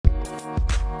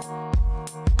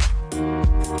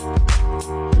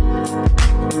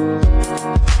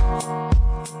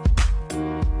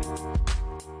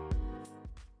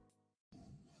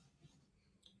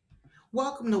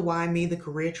welcome to Why Me, the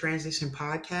Career Transition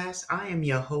Podcast. I am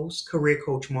your host, Career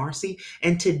Coach Marcy,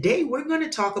 and today we're going to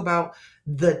talk about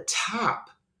the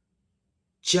top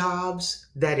jobs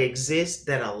that exist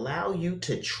that allow you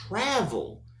to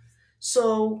travel.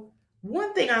 So,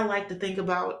 one thing I like to think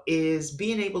about is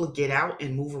being able to get out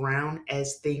and move around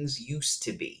as things used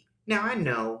to be. Now, I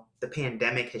know the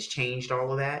pandemic has changed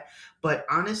all of that, but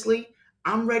honestly,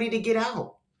 I'm ready to get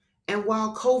out. And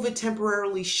while COVID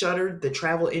temporarily shuttered the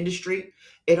travel industry,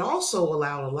 it also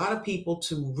allowed a lot of people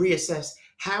to reassess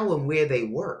how and where they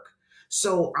work.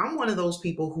 So I'm one of those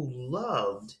people who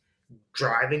loved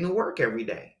driving to work every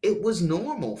day. It was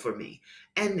normal for me.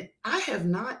 And I have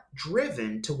not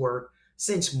driven to work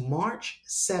since March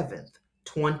 7th,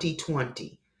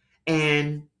 2020.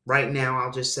 And right now,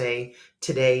 I'll just say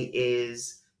today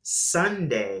is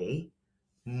Sunday,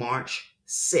 March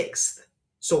 6th.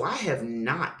 So I have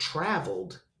not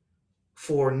traveled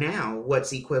for now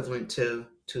what's equivalent to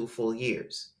 2 full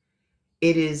years.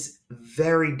 It is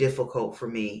very difficult for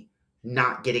me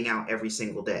not getting out every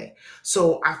single day.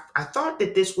 So I thought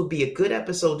that this would be a good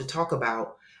episode to talk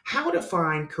about how to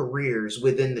find careers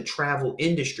within the travel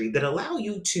industry that allow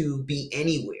you to be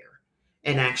anywhere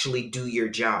and actually do your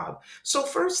job. So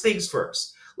first things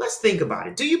first, let's think about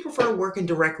it. Do you prefer working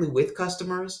directly with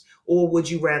customers, or would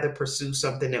you rather pursue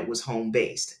something that was home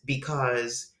based?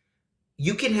 Because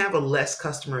you can have a less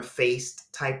customer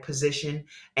faced type position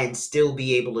and still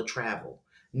be able to travel.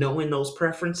 Knowing those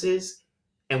preferences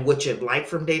and what you'd like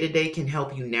from day to day can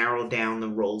help you narrow down the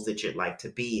roles that you'd like to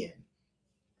be in.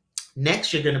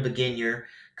 Next, you're going to begin your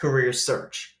career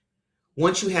search.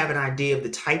 Once you have an idea of the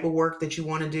type of work that you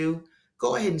want to do,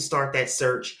 go ahead and start that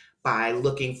search by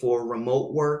looking for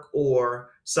remote work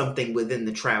or something within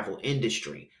the travel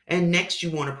industry. And next,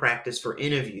 you want to practice for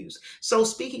interviews. So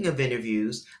speaking of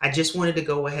interviews, I just wanted to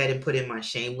go ahead and put in my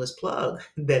shameless plug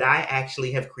that I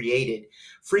actually have created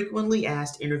frequently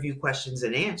asked interview questions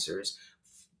and answers,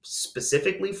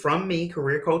 specifically from me,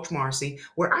 Career Coach Marcy,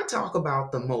 where I talk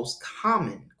about the most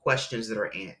common questions that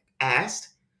are asked,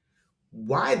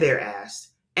 why they're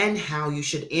asked, and how you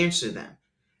should answer them.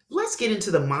 Let's get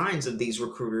into the minds of these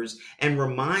recruiters and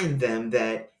remind them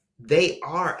that they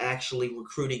are actually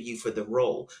recruiting you for the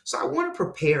role. So I want to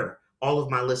prepare all of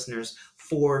my listeners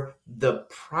for the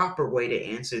proper way to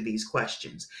answer these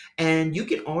questions. And you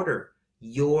can order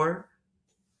your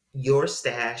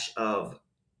stash of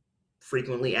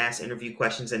frequently asked interview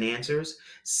questions and answers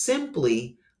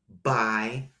simply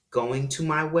by going to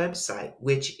my website,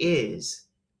 which is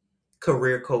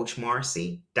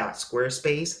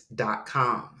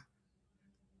careercoachmarcy.squarespace.com.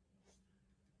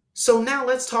 So now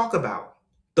let's talk about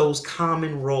those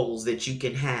common roles that you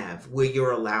can have where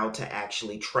you're allowed to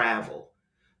actually travel.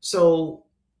 So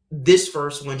this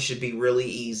first one should be really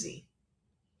easy.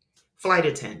 Flight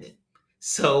attendant.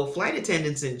 So flight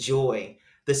attendants enjoy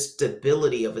the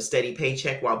stability of a steady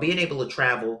paycheck while being able to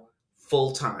travel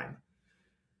full time.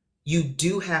 You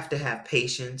do have to have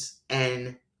patience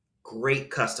and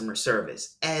great customer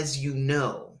service. As you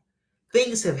know,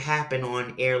 things have happened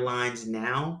on airlines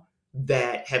now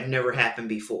that have never happened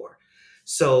before.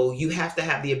 So you have to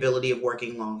have the ability of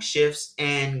working long shifts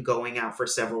and going out for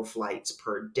several flights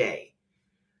per day.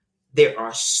 There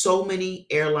are so many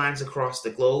airlines across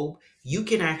the globe. You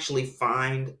can actually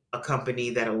find a company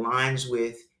that aligns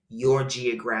with your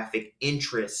geographic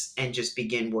interests and just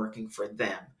begin working for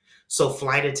them. So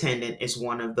flight attendant is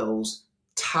one of those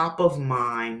top of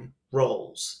mind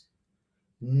roles.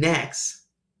 Next,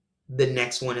 the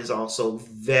next one is also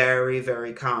very,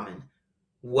 very common.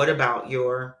 What about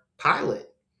your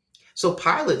pilot? So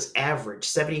pilots average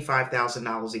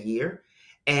 $75,000 a year,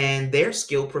 and they're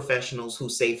skilled professionals who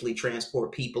safely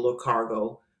transport people or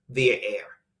cargo via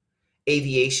air.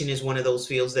 Aviation is one of those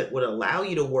fields that would allow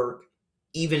you to work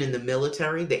even in the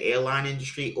military, the airline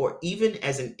industry, or even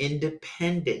as an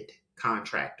independent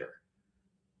contractor.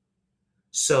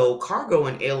 So cargo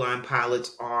and airline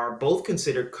pilots are both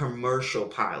considered commercial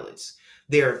pilots.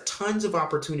 There are tons of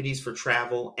opportunities for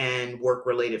travel and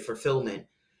work-related fulfillment,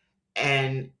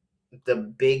 and the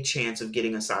big chance of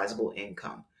getting a sizable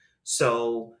income.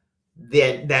 So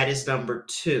that is number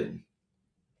two.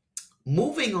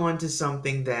 Moving on to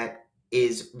something that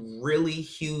is really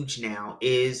huge now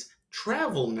is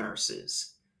travel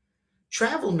nurses.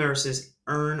 Travel nurses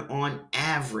earn on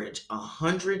average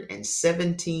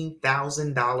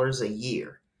 $117,000 a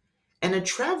year. And a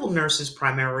travel nurse's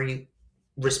primary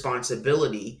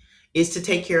responsibility is to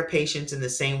take care of patients in the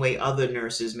same way other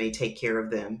nurses may take care of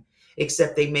them,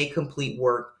 except they may complete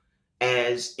work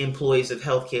as employees of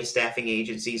healthcare staffing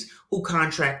agencies who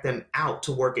contract them out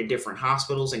to work at different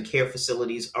hospitals and care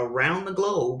facilities around the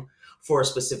globe for a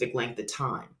specific length of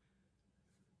time.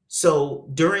 So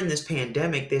during this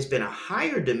pandemic, there's been a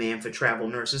higher demand for travel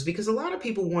nurses because a lot of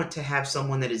people want to have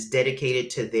someone that is dedicated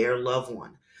to their loved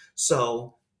one.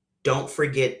 So don't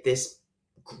forget this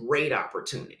great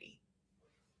opportunity.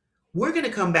 We're going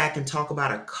to come back and talk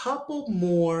about a couple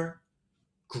more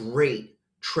great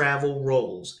travel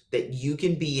roles that you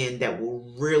can be in that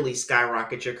will really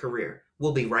skyrocket your career.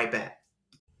 We'll be right back.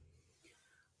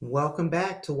 Welcome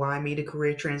back to Why Me the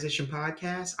Career Transition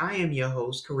Podcast. I am your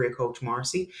host, Career Coach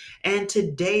Marcy, and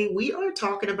today we are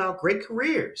talking about great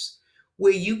careers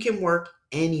where you can work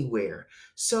anywhere.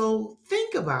 So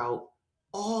think about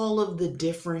all of the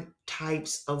different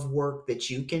types of work that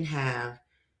you can have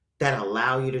that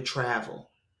allow you to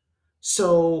travel.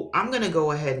 So I'm going to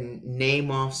go ahead and name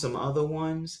off some other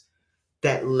ones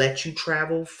that let you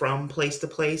travel from place to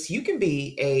place. You can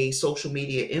be a social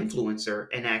media influencer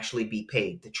and actually be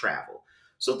paid to travel.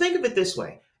 So think of it this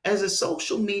way. As a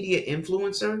social media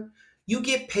influencer, you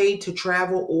get paid to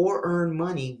travel or earn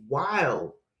money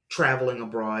while traveling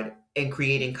abroad and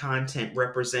creating content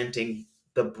representing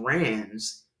the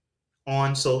brands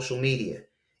on social media.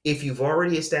 If you've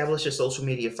already established a social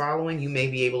media following, you may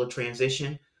be able to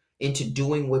transition into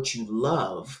doing what you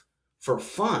love for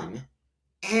fun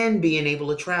and being able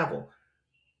to travel.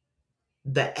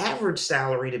 The average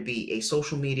salary to be a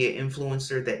social media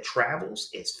influencer that travels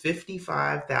is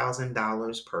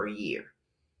 $55,000 per year.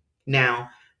 Now,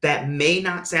 that may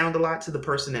not sound a lot to the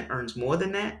person that earns more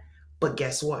than that, but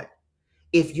guess what?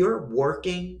 If you're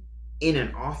working in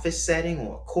an office setting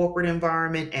or a corporate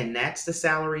environment and that's the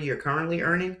salary you're currently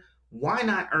earning, why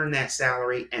not earn that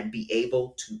salary and be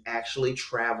able to actually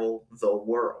travel the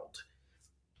world?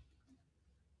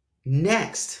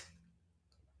 Next,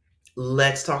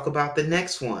 let's talk about the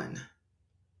next one.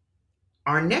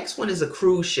 Our next one is a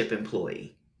cruise ship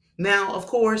employee. Now, of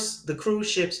course, the cruise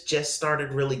ships just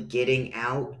started really getting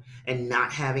out and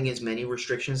not having as many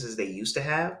restrictions as they used to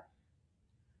have.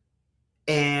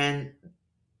 And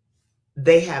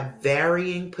they have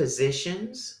varying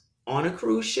positions on a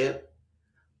cruise ship,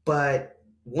 but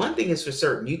one thing is for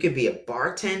certain, you could be a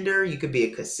bartender, you could be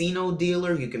a casino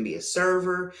dealer, you can be a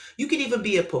server, you could even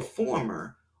be a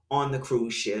performer on the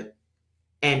cruise ship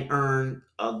and earn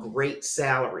a great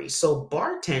salary. So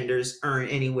bartenders earn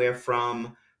anywhere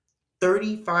from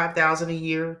 35,000 a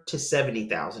year to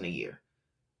 70,000 a year.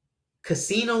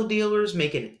 Casino dealers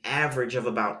make an average of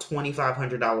about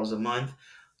 $2,500 a month,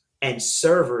 and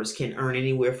servers can earn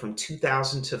anywhere from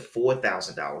 $2,000 to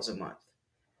 $4,000 a month.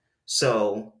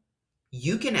 So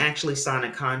you can actually sign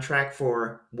a contract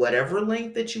for whatever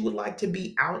length that you would like to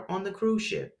be out on the cruise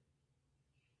ship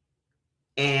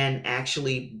and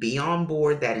actually be on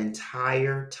board that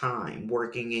entire time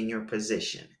working in your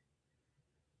position.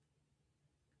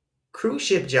 Cruise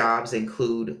ship jobs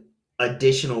include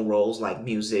additional roles like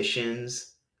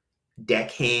musicians,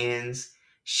 deckhands,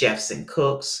 chefs and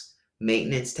cooks,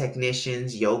 maintenance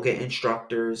technicians, yoga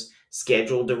instructors,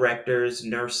 schedule directors,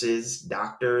 nurses,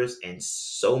 doctors, and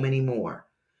so many more.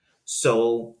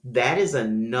 So that is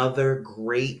another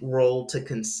great role to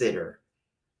consider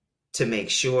to make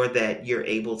sure that you're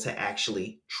able to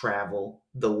actually travel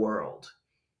the world.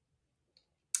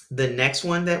 The next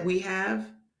one that we have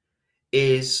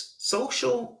is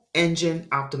social engine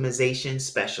optimization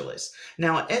specialist.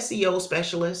 Now, an SEO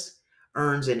specialist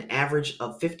earns an average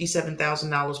of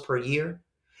 $57,000 per year,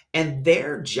 and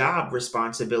their job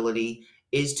responsibility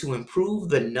is to improve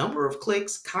the number of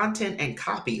clicks, content, and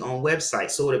copy on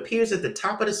websites. So it appears at the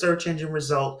top of the search engine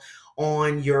result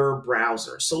on your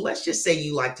browser. So let's just say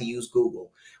you like to use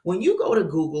Google. When you go to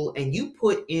Google and you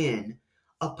put in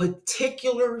a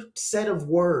particular set of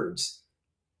words,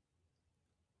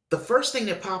 the first thing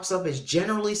that pops up is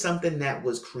generally something that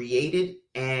was created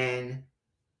and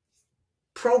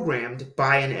programmed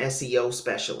by an SEO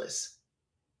specialist.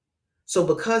 So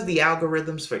because the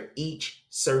algorithms for each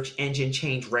search engine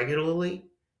change regularly,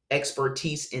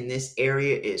 expertise in this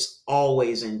area is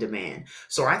always in demand.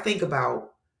 So I think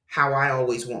about how I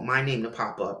always want my name to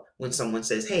pop up when someone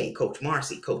says, "Hey, Coach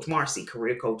Marcy,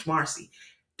 Career Coach Marcy."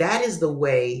 That is the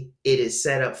way it is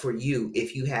set up for you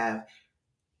if you have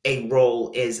a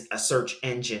role as a search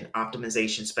engine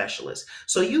optimization specialist.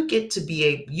 So you get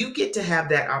to have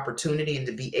that opportunity and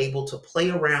to be able to play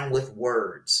around with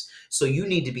words. So you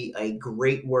need to be a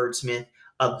great wordsmith,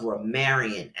 a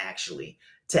grammarian actually,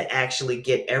 to actually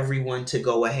get everyone to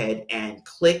go ahead and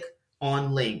click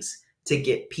on links to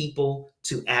get people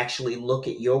to actually look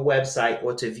at your website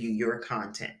or to view your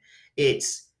content.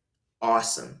 It's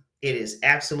awesome. It is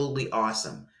absolutely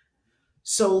awesome.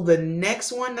 So the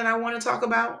next one that I want to talk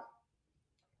about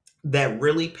that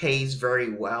really pays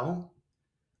very well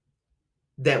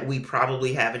that we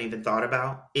probably haven't even thought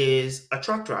about is a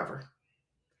truck driver.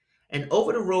 An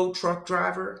over the road truck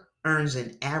driver earns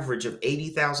an average of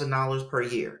 $80,000 per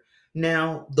year.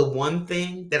 Now, the one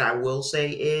thing that I will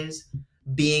say is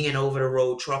being an over the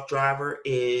road truck driver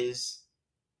is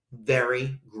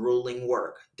very grueling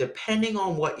work, depending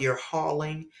on what you're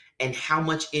hauling and how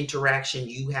much interaction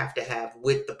you have to have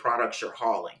with the products you're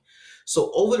hauling.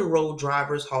 So, over the road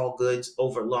drivers haul goods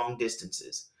over long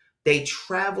distances. They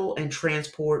travel and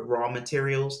transport raw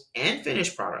materials and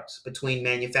finished products between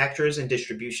manufacturers and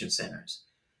distribution centers.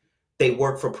 They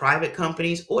work for private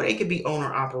companies or they could be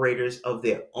owner operators of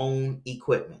their own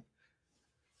equipment.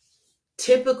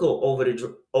 Typical over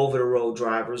the road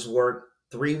drivers work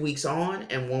 3 weeks on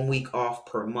and 1 week off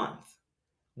per month.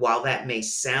 While that may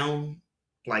sound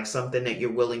like something that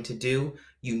you're willing to do,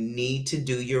 you need to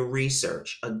do your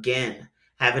research. Again,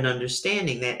 have an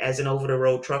understanding that as an over the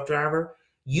road truck driver,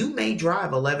 you may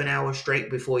drive 11 hours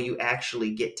straight before you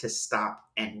actually get to stop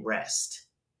and rest.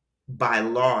 By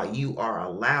law, you are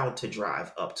allowed to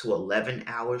drive up to 11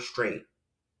 hours straight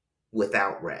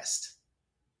without rest.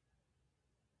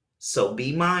 So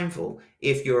be mindful.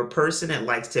 If you're a person that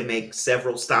likes to make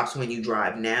several stops when you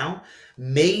drive now,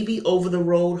 maybe over the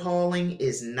road hauling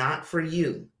is not for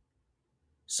you.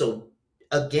 So,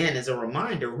 again, as a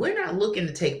reminder, we're not looking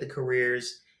to take the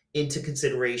careers into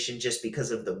consideration just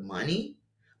because of the money,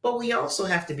 but we also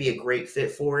have to be a great fit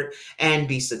for it and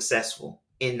be successful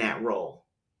in that role.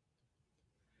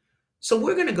 So,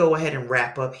 we're going to go ahead and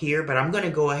wrap up here, but I'm going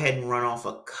to go ahead and run off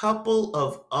a couple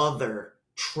of other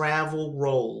travel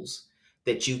roles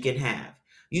that you can have.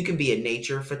 You can be a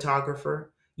nature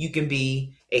photographer, you can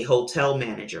be a hotel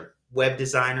manager, web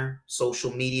designer,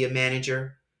 social media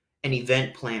manager, an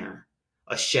event planner,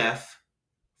 a chef,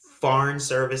 foreign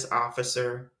service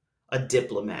officer, a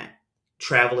diplomat,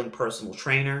 traveling personal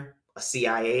trainer, a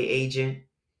CIA agent,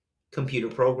 computer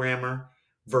programmer,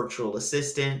 virtual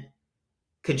assistant,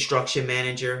 construction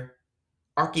manager,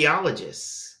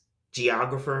 archaeologist,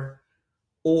 geographer,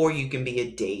 or you can be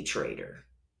a day trader.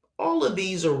 All of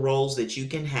these are roles that you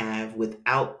can have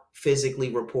without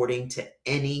physically reporting to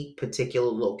any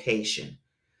particular location.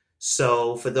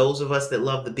 So, for those of us that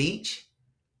love the beach,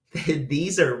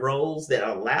 these are roles that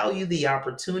allow you the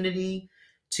opportunity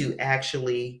to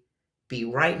actually be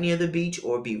right near the beach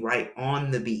or be right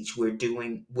on the beach where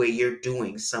you're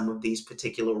doing some of these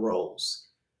particular roles.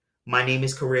 My name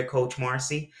is Career Coach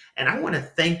Marcy, and I want to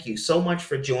thank you so much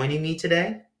for joining me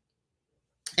today.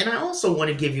 And I also want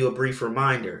to give you a brief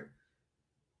reminder.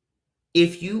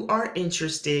 If you are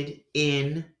interested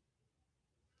in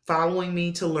following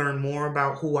me to learn more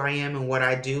about who I am and what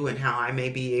I do and how I may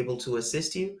be able to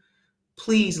assist you,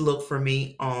 please look for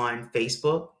me on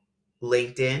Facebook,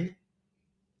 LinkedIn,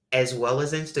 as well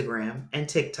as Instagram and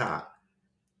TikTok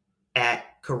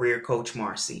at Career Coach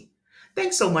Marcy.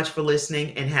 Thanks so much for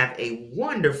listening and have a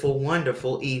wonderful,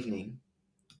 wonderful evening.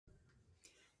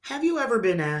 Have you ever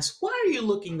been asked, why are you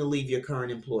looking to leave your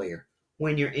current employer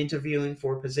when you're interviewing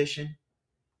for a position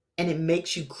and it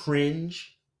makes you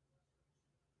cringe?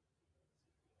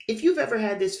 If you've ever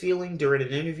had this feeling during an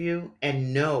interview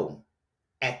and know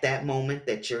at that moment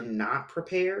that you're not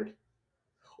prepared,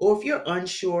 or if you're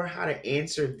unsure how to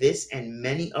answer this and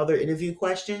many other interview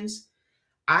questions,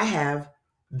 I have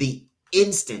the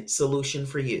instant solution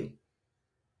for you.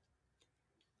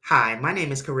 Hi, my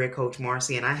name is Career Coach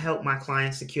Marcy, and I help my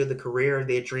clients secure the career of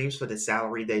their dreams for the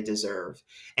salary they deserve.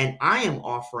 And I am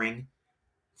offering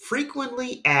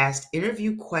frequently asked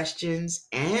interview questions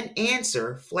and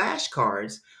answer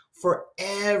flashcards for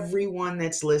everyone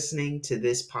that's listening to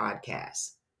this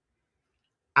podcast.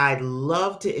 I'd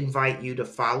love to invite you to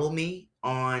follow me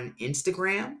on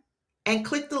Instagram and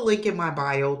click the link in my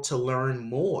bio to learn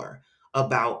more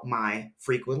about my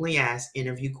frequently asked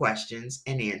interview questions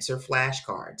and answer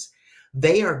flashcards.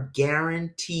 They are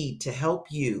guaranteed to help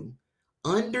you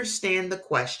understand the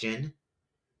question,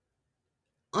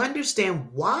 understand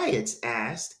why it's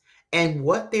asked, and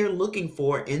what they're looking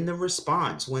for in the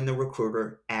response when the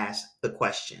recruiter asks the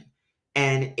question.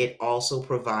 And it also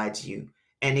provides you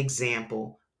an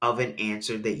example of an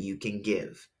answer that you can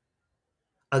give.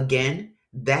 Again,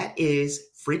 that is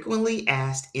frequently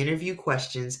asked interview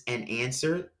questions and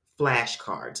answer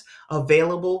flashcards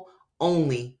available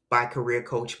only by Career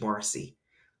Coach Marcy.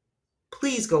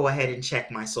 Please go ahead and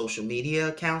check my social media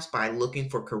accounts by looking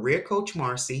for Career Coach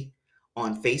Marcy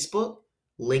on Facebook,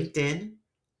 LinkedIn,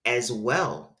 as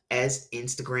well as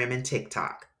Instagram and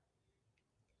TikTok.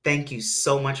 Thank you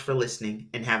so much for listening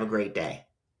and have a great day.